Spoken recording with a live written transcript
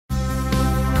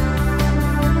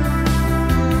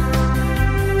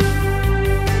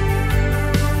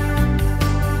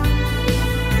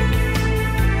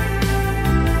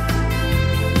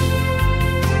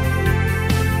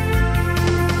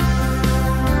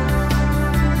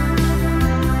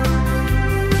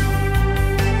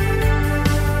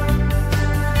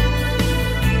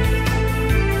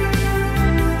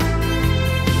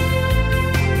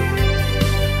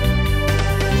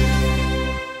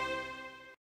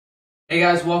Hey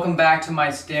guys, welcome back to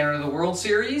my Standard of the World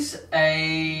series.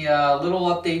 A little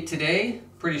update today,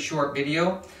 pretty short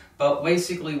video, but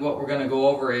basically what we're going to go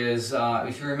over is,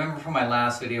 if you remember from my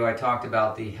last video, I talked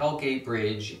about the Hellgate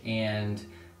Bridge and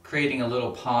creating a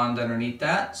little pond underneath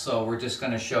that. So we're just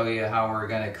going to show you how we're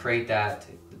going to create that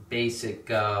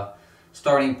basic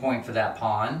starting point for that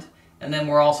pond. And then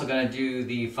we're also going to do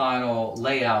the final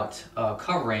layout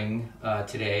covering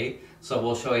today. So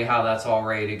we'll show you how that's all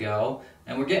ready to go.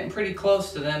 And we're getting pretty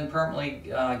close to then permanently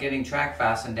getting track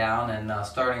fastened down and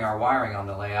starting our wiring on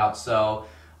the layout. So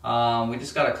we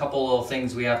just got a couple little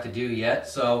things we have to do yet.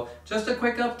 So just a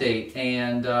quick update,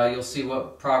 and you'll see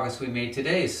what progress we made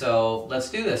today. So let's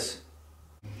do this.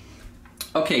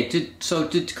 Okay,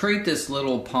 to create this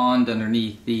little pond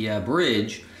underneath the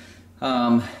bridge,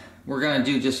 we're going to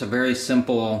do just a very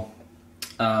simple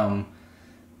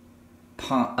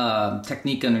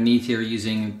technique underneath here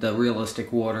using the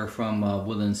realistic water from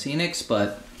Woodland Scenics,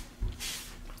 but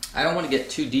I don't want to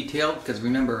get too detailed because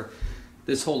remember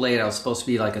this whole layout is supposed to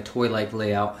be like a toy-like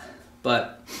layout,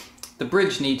 but the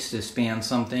bridge needs to span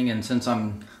something, and since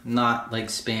I'm not like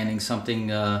spanning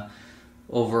something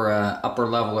over a upper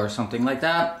level or something like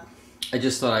that, I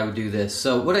just thought I would do this.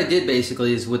 So what I did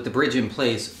basically is with the bridge in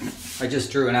place, I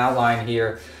just drew an outline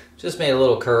here, just made a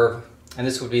little curve, and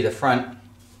this would be the front.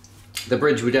 The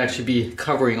bridge would actually be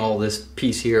covering all this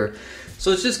piece here.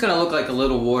 So it's just going to look like a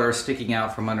little water sticking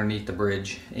out from underneath the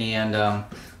bridge. And I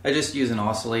just use an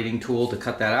oscillating tool to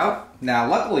cut that out. Now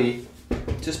luckily,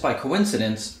 just by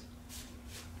coincidence,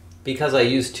 because I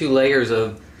used 2 layers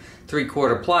of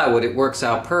 3/4 plywood, it works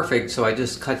out perfect. So I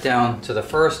just cut down to the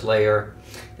first layer,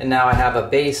 and now I have a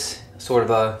base, sort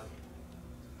of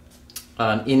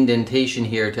an indentation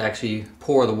here to actually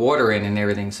pour the water in and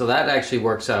everything. So that actually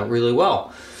works out really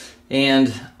well. And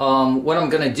what I'm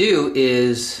going to do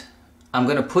is I'm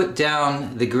going to put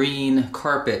down the green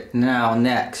carpet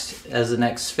next as the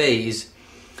next phase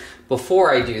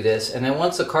before I do this. And then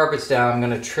once the carpet's down, I'm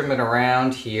going to trim it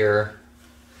around here.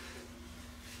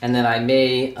 And then I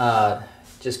may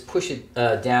just push it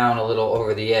down a little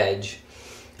over the edge.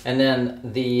 And then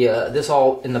this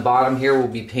all in the bottom here will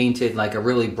be painted like a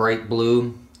really bright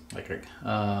blue.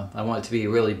 I want it to be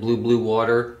really blue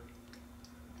water.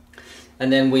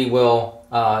 And then we will,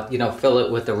 fill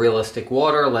it with the realistic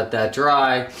water, let that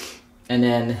dry, and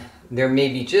then there may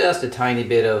be just a tiny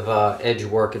bit of edge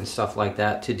work and stuff like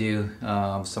that to do,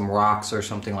 some rocks or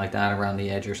something like that around the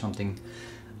edge or something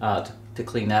to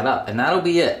clean that up. And that'll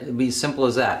be it. It'll be as simple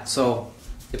as that. So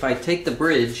if I take the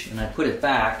bridge and I put it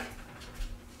back,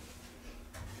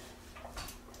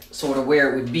 sort of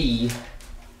where it would be,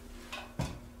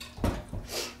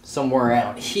 somewhere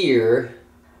out here,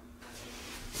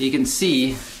 you can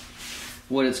see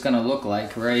what it's going to look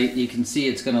like, right? You can see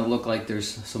it's going to look like there's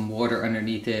some water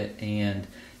underneath it, and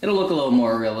it'll look a little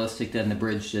more realistic than the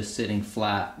bridge just sitting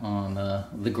flat on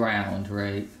the ground,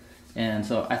 right? And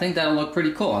so I think that'll look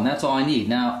pretty cool, and that's all I need.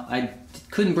 Now, I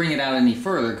couldn't bring it out any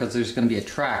further because there's going to be a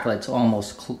track that's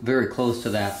almost very close to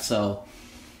that, so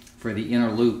for the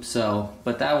inner loop,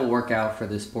 but that will work out for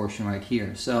this portion right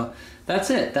here. So that's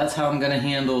it. That's how I'm going to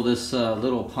handle this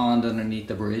little pond underneath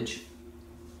the bridge.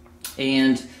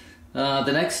 And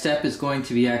the next step is going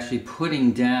to be actually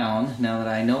putting down, now that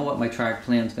I know what my track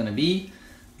plan is going to be,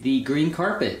 the green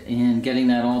carpet and getting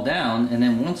that all down. And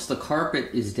then once the carpet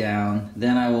is down,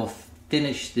 then I will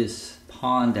finish this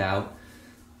pond out,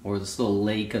 or this little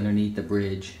lake underneath the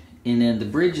bridge. And then the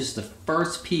bridge is the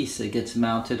first piece that gets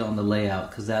mounted on the layout,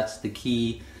 because that's the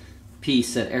key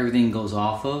piece that everything goes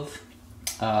off of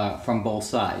from both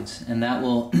sides. And that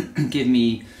will give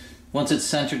me, once it's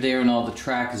centered there and all the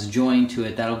track is joined to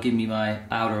it, that'll give me my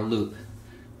outer loop.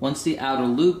 Once the outer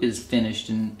loop is finished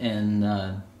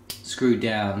and screwed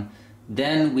down,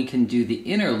 then we can do the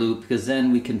inner loop, because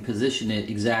then we can position it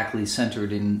exactly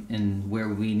centered in where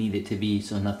we need it to be,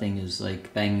 so nothing is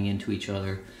like banging into each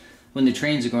other when the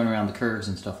trains are going around the curves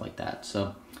and stuff like that.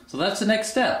 So that's the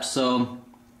next step. So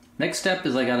next step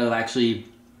is I got to actually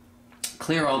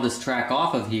clear all this track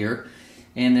off of here,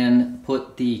 and then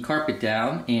put the carpet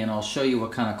down, and I'll show you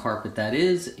what kind of carpet that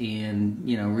is, and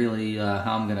really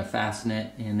how I'm going to fasten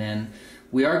it. And then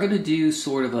we are going to do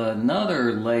sort of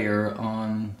another layer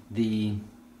on the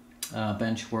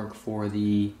bench work for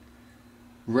the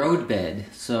road bed.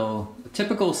 So a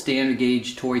typical standard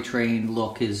gauge toy train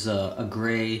look is a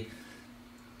gray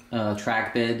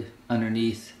track bed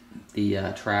underneath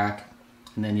the track,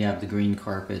 and then you have the green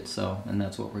carpet. And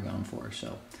that's what we're going for.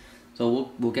 So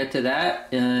we'll get to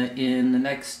that in the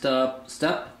next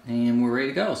step, and we're ready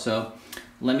to go. So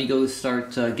let me go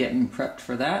start getting prepped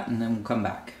for that, and then we'll come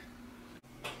back.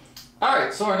 Alright,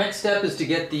 Alright, so our next step is to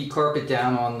get the carpet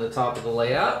down on the top of the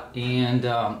layout, and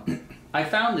I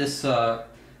found this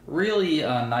really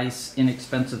nice,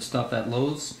 inexpensive stuff at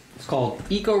Lowe's. It's called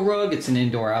Eco Rug. It's an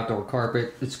indoor-outdoor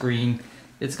carpet. It's green.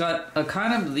 It's got a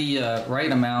kind of the right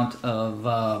amount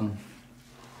of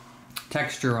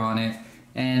texture on it,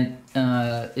 and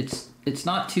it's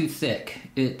not too thick.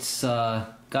 It's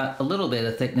got a little bit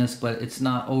of thickness, but it's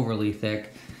not overly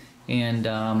thick. And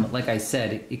like I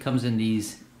said, it comes in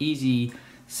these easy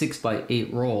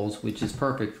 6x8 rolls, which is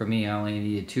perfect for me. I only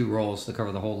needed 2 rolls to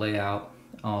cover the whole layout.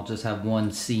 I'll just have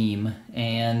 1 seam,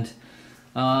 and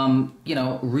you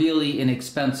know, really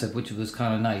inexpensive, which was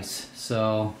kind of nice.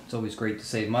 So it's always great to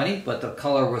save money, but the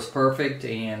color was perfect,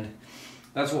 and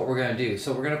that's what we're going to do.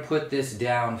 So we're going to put this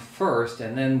down first,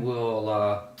 and then we'll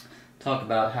talk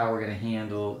about how we're going to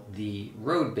handle the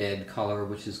road bed color,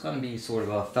 which is going to be sort of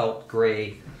a felt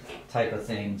gray type of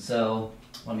thing. So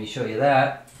let me show you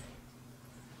that.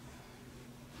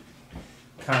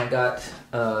 Kind of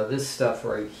got this stuff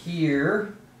right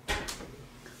here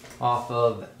off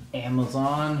of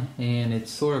Amazon, and it's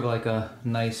sort of like a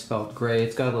nice felt gray.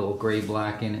 It's got a little gray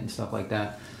black in it and stuff like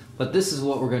that. But this is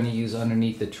what we're going to use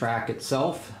underneath the track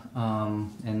itself,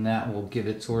 and that will give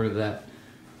it sort of that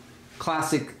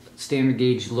classic standard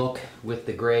gauge look with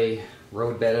the gray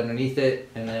road bed underneath it,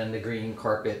 and then the green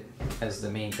carpet as the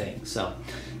main thing. So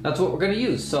that's what we're going to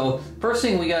use. So first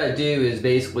thing we got to do is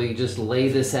basically just lay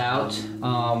this out,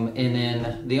 and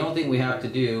then the only thing we have to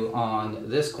do on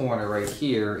this corner right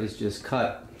here is just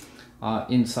cut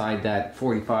inside that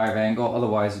 45 angle,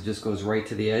 otherwise it just goes right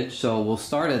to the edge. So we'll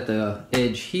start at the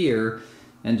edge here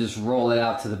and just roll it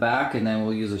out to the back, and then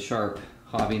we'll use a sharp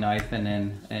hobby knife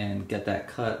and get that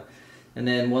cut. And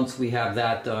then once we have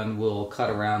that done, we'll cut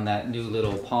around that new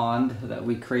little pond that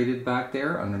we created back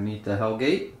there underneath the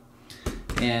Hellgate,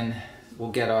 and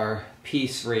we'll get our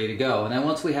piece ready to go. And then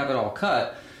once we have it all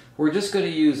cut, we're just going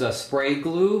to use a spray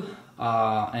glue,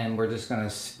 and we're just going to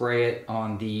spray it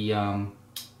on the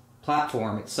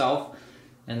platform itself,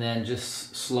 and then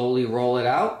just slowly roll it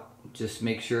out. Just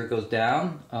make sure it goes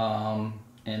down,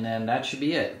 and then that should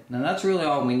be it. And that's really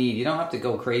all we need. You don't have to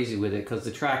go crazy with it, because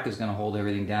the track is going to hold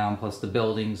everything down, plus the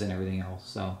buildings and everything else.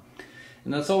 So,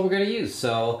 and that's all we're going to use.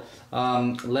 So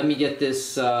let me get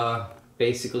this,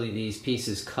 basically these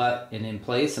pieces cut and in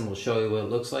place, and we'll show you what it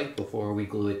looks like before we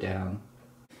glue it down.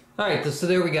 Alright, so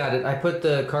there we got it. I put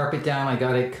the carpet down, I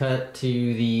got it cut to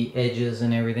the edges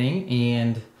and everything,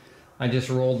 and I just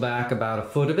rolled back about a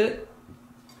foot of it.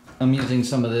 I'm using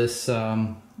some of this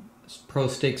Pro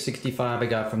Stick 65 I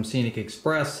got from Scenic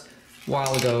Express a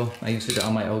while ago. I used it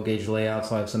on my O-gauge layout,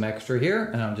 so I have some extra here,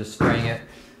 and I'm just spraying it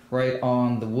right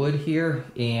on the wood here,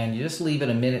 and you just leave it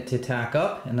a minute to tack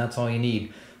up, and that's all you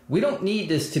need. We don't need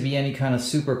this to be any kind of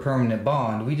super permanent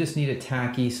bond. We just need it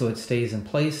tacky so it stays in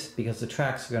place, because the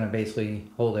track's going to basically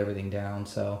hold everything down.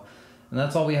 So, and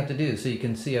that's all we have to do. So you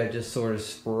can see I just sort of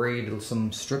sprayed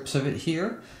some strips of it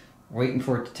here, waiting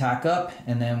for it to tack up,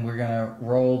 and then we're gonna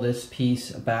roll this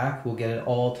piece back. We'll get it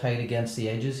all tight against the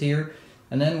edges here,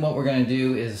 and then what we're gonna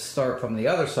do is start from the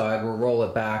other side. We'll roll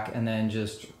it back and then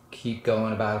just keep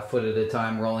going about a foot at a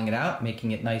time, rolling it out,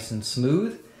 making it nice and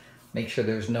smooth. Make sure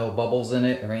there's no bubbles in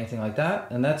it or anything like that,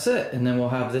 and that's it. And then we'll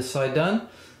have this side done,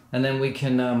 and then we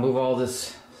can move all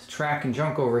this track and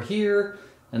junk over here,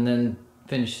 and then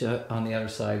finish on the other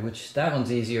side, which that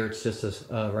one's easier. It's just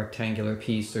a rectangular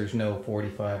piece. There's no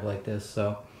 45 like this.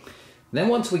 So then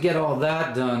once we get all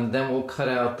that done, then we'll cut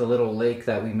out the little lake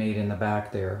that we made in the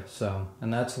back there. So,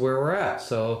 and that's where we're at.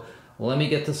 So let me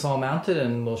get this all mounted,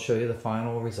 and we'll show you the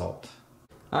final result.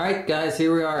 Alright guys,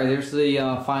 here we are. There's the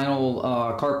final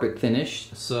carpet finish.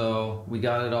 So we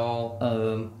got it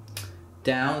all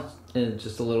down, and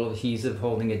just a little adhesive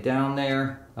holding it down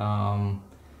there.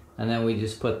 And then we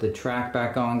just put the track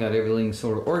back on, got everything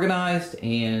sort of organized,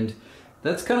 and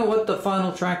that's kind of what the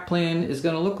final track plan is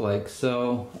going to look like.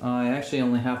 So I actually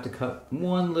only have to cut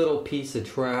one little piece of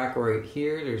track right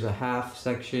here. There's a half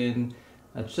section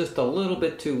that's just a little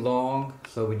bit too long,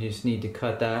 so we just need to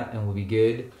cut that and we'll be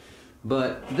good.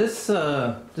 But this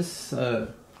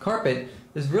carpet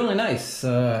is really nice.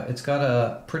 It's got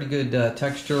a pretty good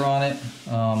texture on it.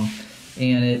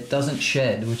 And it doesn't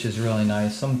shed, which is really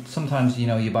nice. Sometimes, you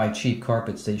know, you buy cheap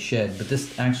carpets, they shed, but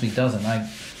this actually doesn't. I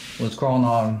was crawling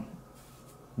on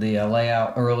the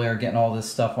layout earlier, getting all this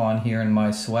stuff on here in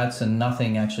my sweats, and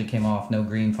nothing actually came off, no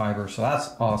green fiber, so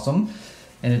that's awesome.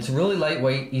 And it's really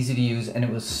lightweight, easy to use, and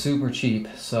it was super cheap.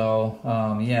 So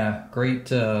yeah, great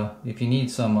if you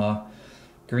need some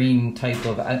green type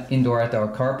of indoor outdoor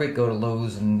carpet, go to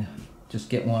Lowe's and just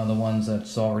get one of the ones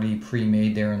that's already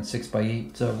pre-made there in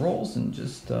 6x8 rolls and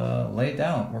just lay it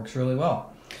down. It works really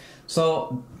well.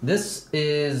 So this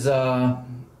is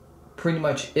pretty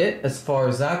much it as far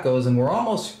as that goes, and we're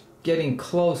almost getting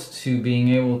close to being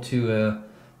able to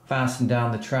fasten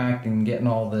down the track and getting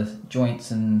all the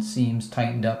joints and seams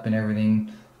tightened up and everything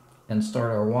and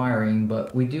start our wiring.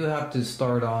 But we do have to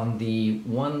start on the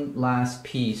one last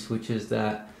piece, which is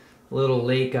that little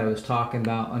lake I was talking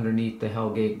about underneath the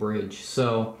Hellgate Bridge.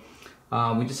 So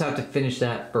we just have to finish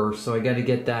that first. So I got to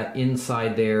get that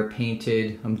inside there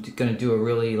painted. I'm going to do a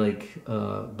really like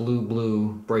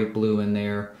bright blue in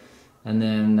there, and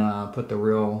then put the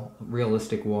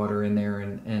realistic water in there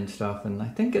and stuff. And I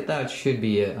think that should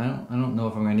be it. I don't know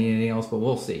if I'm going to need anything else, but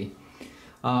we'll see.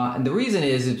 And the reason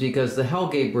is because the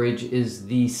Hellgate Bridge is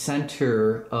the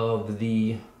center of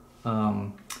the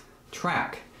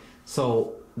track.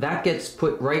 So that gets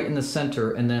put right in the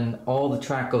center, and then all the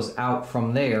track goes out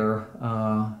from there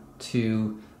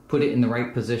to put it in the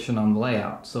right position on the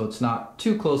layout. So it's not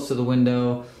too close to the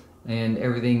window, and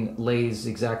everything lays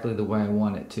exactly the way I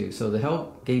want it to. So the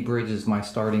Hellgate Bridge is my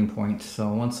starting point.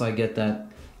 So once I get that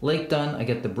lake done, I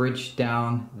get the bridge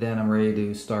down, then I'm ready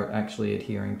to start actually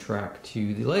adhering track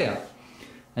to the layout.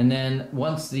 And then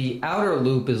once the outer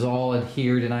loop is all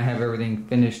adhered and I have everything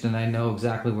finished and I know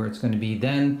exactly where it's going to be,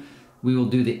 then we will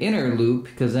do the inner loop,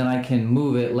 because then I can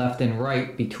move it left and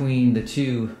right between the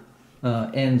two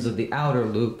ends of the outer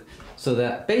loop, so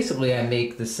that basically I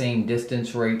make the same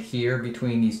distance right here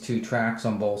between these two tracks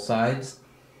on both sides.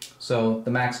 So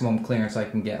the maximum clearance I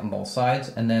can get on both sides.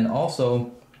 And then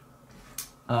also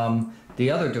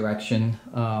the other direction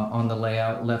on the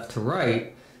layout, left to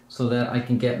right, so that I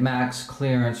can get max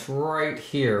clearance right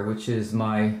here, which is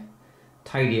my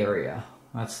tight area.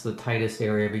 That's the tightest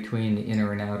area between the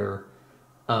inner and outer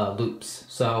loops.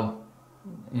 So,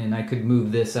 and I could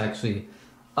move this actually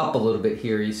up a little bit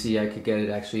here. You see I could get it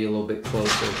actually a little bit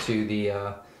closer to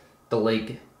the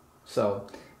lake. So,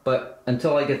 but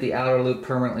until I get the outer loop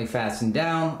permanently fastened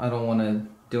down, I don't want to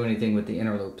do anything with the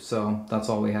inner loop. So that's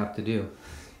all we have to do.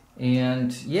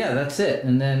 And yeah, that's it.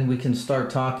 And then we can start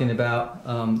talking about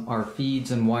our feeds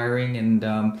and wiring, and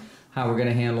how we're going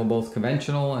to handle both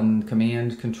conventional and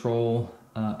command control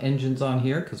engines on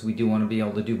here, because we do want to be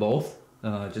able to do both,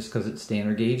 just because it's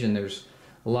standard gauge, and there's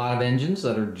a lot of engines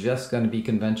that are just going to be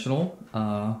conventional.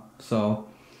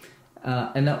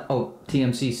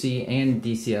 TMCC and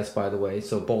DCS, by the way,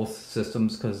 so both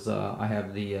systems, because I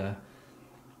have the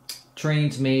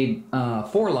trains made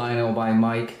for Lionel by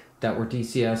Mike that were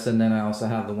DCS, and then I also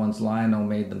have the ones Lionel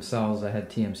made themselves that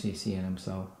had TMCC in them,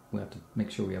 so we have to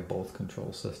make sure we have both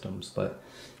control systems. But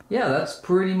yeah, that's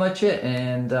pretty much it.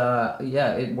 And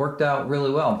yeah, it worked out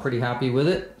really well. I'm pretty happy with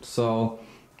it. So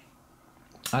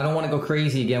I don't want to go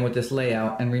crazy again with this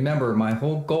layout. And remember, my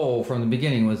whole goal from the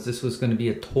beginning was this was going to be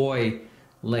a toy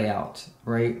layout,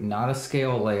 right? Not a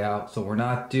scale layout. So we're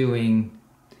not doing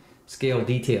scale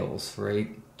details,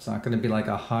 right? It's not going to be like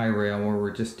a high rail where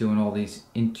we're just doing all these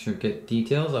intricate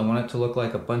details. I want it to look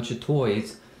like a bunch of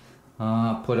toys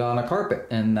put on a carpet,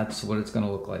 and that's what it's going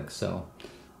to look like. So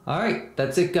alright,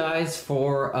 that's it guys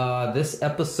for this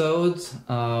episode.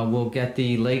 We'll get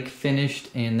the lake finished,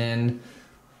 and then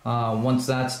once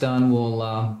that's done,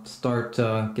 we'll start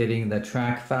getting the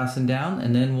track fastened down,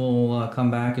 and then we'll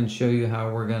come back and show you how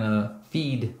we're going to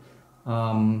feed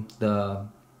the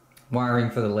wiring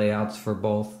for the layouts for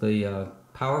both the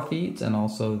power feeds and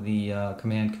also the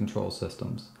command control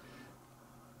systems.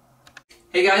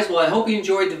 Hey guys, well I hope you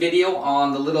enjoyed the video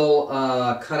on the little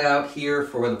cutout here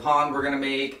for the pond we're going to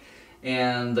make,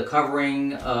 and the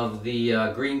covering of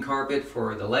the green carpet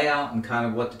for the layout, and kind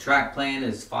of what the track plan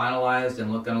is finalized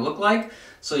and going to look like,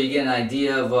 so you get an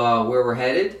idea of where we're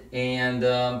headed. And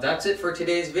that's it for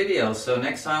today's video. So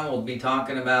next time we'll be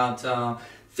talking about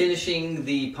finishing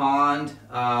the pond,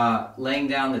 laying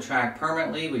down the track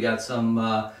permanently. We got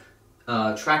some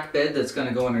track bed that's going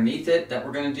to go underneath it that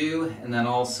we're going to do, and then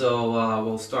also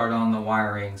we'll start on the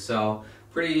wiring. So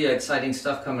pretty exciting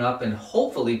stuff coming up, and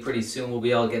hopefully pretty soon we'll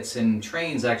be able to get some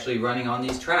trains actually running on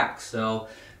these tracks. So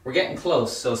we're getting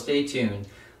close, so stay tuned.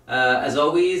 As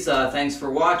always, thanks for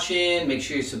watching. Make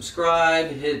sure you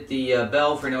subscribe, hit the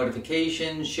bell for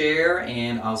notifications, share,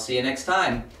 and I'll see you next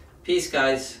time. Peace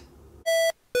guys.